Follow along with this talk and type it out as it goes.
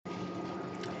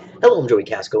Hello, I'm Joey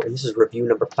Casco, and this is review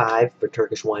number 5 for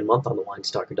Turkish Wine Month on the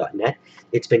Winestalker.net.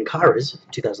 It's Vinkara's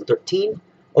 2013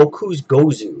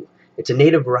 Öküzgözü. It's a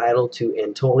native varietal to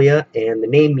Anatolia, and the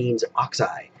name means ox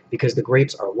eye because the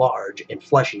grapes are large and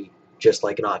fleshy, just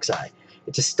like an ox eye.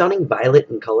 It's a stunning violet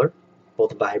in color,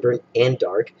 both vibrant and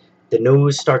dark. The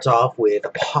nose starts off with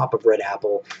a pop of red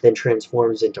apple, then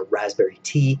transforms into raspberry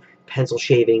tea, pencil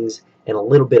shavings, and a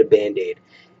little bit of Band-Aid.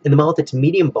 In the mouth, it's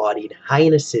medium-bodied, high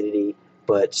in acidity,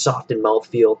 but soft in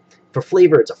mouthfeel. For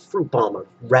flavor, it's a fruit bomb of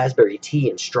raspberry tea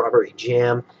and strawberry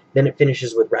jam. Then it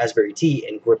finishes with raspberry tea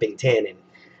and gripping tannin.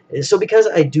 So because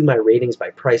I do my ratings by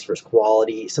price versus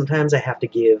quality, sometimes I have to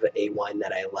give a wine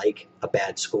that I like a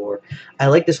bad score. I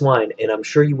like this wine, and I'm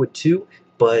sure you would too,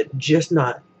 but just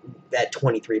not at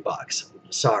 23 bucks.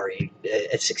 Sorry.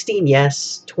 At 16,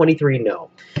 yes. 23, no.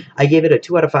 I gave it a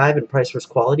 2 out of 5 in price versus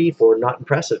quality for not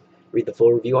impressive. Read the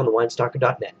full review on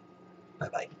thewinestalker.net.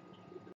 Bye-bye.